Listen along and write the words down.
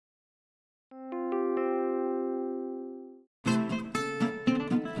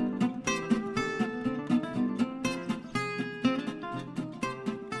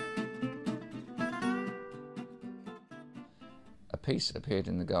piece appeared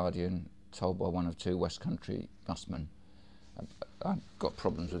in The Guardian, told by one of two West Country busmen. I've got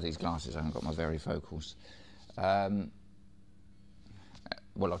problems with these glasses, I haven't got my varifocals. Well,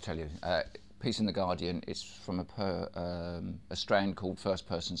 I'll tell you. Piece in The Guardian, it's from a strand called First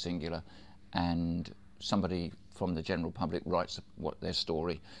Person Singular, and somebody from the general public writes their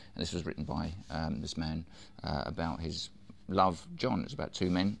story, and this was written by this man about his love, John. It's about two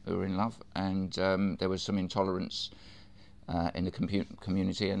men who were in love, and there was some intolerance in the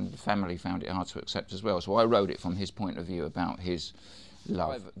community, and the family found it hard to accept as well. So I wrote it from his point of view about his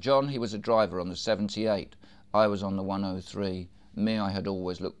love. John, he was a driver on the 78. I was on the 103. Me, I had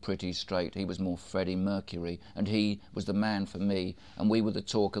always looked pretty straight. He was more Freddie Mercury, and he was the man for me, and we were the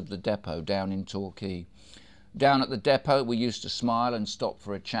talk of the depot down in Torquay. Down at the depot we used to smile and stop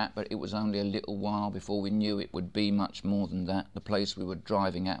for a chat, but it was only a little while before we knew it would be much more than that, the place we were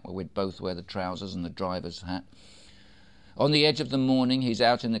driving at, where we'd both wear the trousers and the driver's hat. On the edge of the morning he's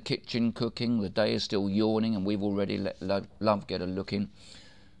out in the kitchen cooking, the day is still yawning and we've already let love get a look in.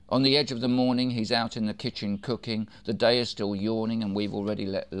 On the edge of the morning he's out in the kitchen cooking, the day is still yawning and we've already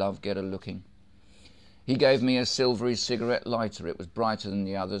let love get a looking. He gave me a silvery cigarette lighter, it was brighter than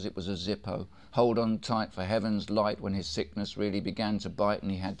the others, it was a Zippo. Hold on tight for heaven's light when his sickness really began to bite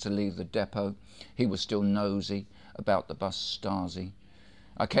and he had to leave the depot. He was still nosy about the bus Stasi.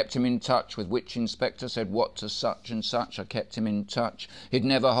 I kept him in touch with which inspector said what to such and such. I kept him in touch. He'd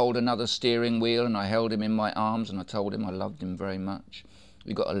never hold another steering wheel, and I held him in my arms and I told him I loved him very much.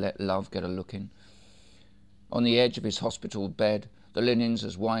 We got to let love get a look in. On the edge of his hospital bed, the linens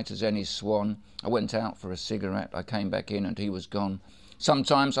as white as any swan, I went out for a cigarette. I came back in and he was gone.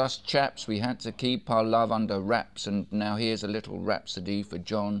 Sometimes us chaps, we had to keep our love under wraps, and now here's a little rhapsody for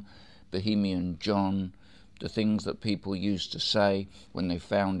John, Bohemian John, the things that people used to say when they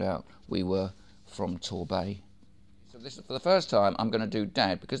found out we were from Torbay. So this is for the first time I'm going to do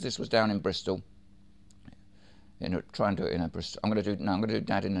Dad, because this was down in Bristol. Try and do it in a Bristol. I'm going to do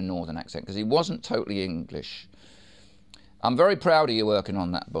Dad in a northern accent, because he wasn't totally English. I'm very proud of you working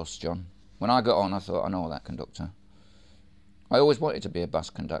on that bus, John. When I got on, I thought, I know that conductor. I always wanted to be a bus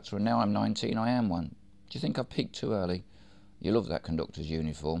conductor, and now I'm 19, I am one. Do you think I've peaked too early? You loved that conductor's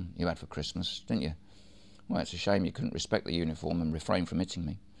uniform you had for Christmas, didn't you? Well, it's a shame you couldn't respect the uniform and refrain from hitting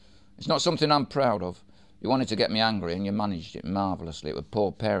me. It's not something I'm proud of. You wanted to get me angry, and you managed it marvellously. It was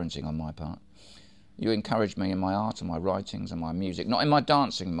poor parenting on my part. You encouraged me in my art and my writings and my music, not in my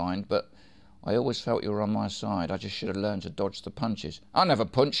dancing mind, but I always felt you were on my side. I just should have learned to dodge the punches. I never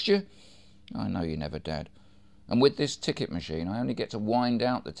punched you. I know you never, Dad. And with this ticket machine, I only get to wind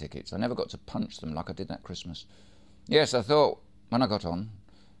out the tickets. I never got to punch them like I did that Christmas. Yes, I thought, when I got on,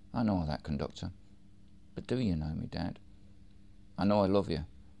 I know that conductor. But do you know me, Dad? I know I love you.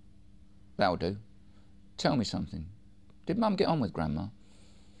 That'll do. Tell me something. Did Mum get on with Grandma?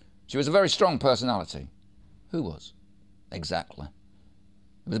 She was a very strong personality. Who was? Exactly.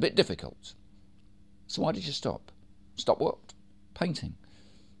 It was a bit difficult. So why did you stop? Stop what? Painting.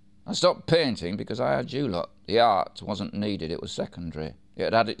 I stopped painting because I had you lot. The art wasn't needed, it was secondary. It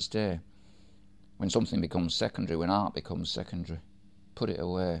had had its day. When something becomes secondary, when art becomes secondary, put it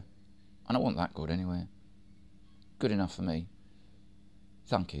away. And I wasn't that good anyway. Good enough for me.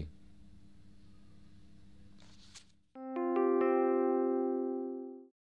 Thank you.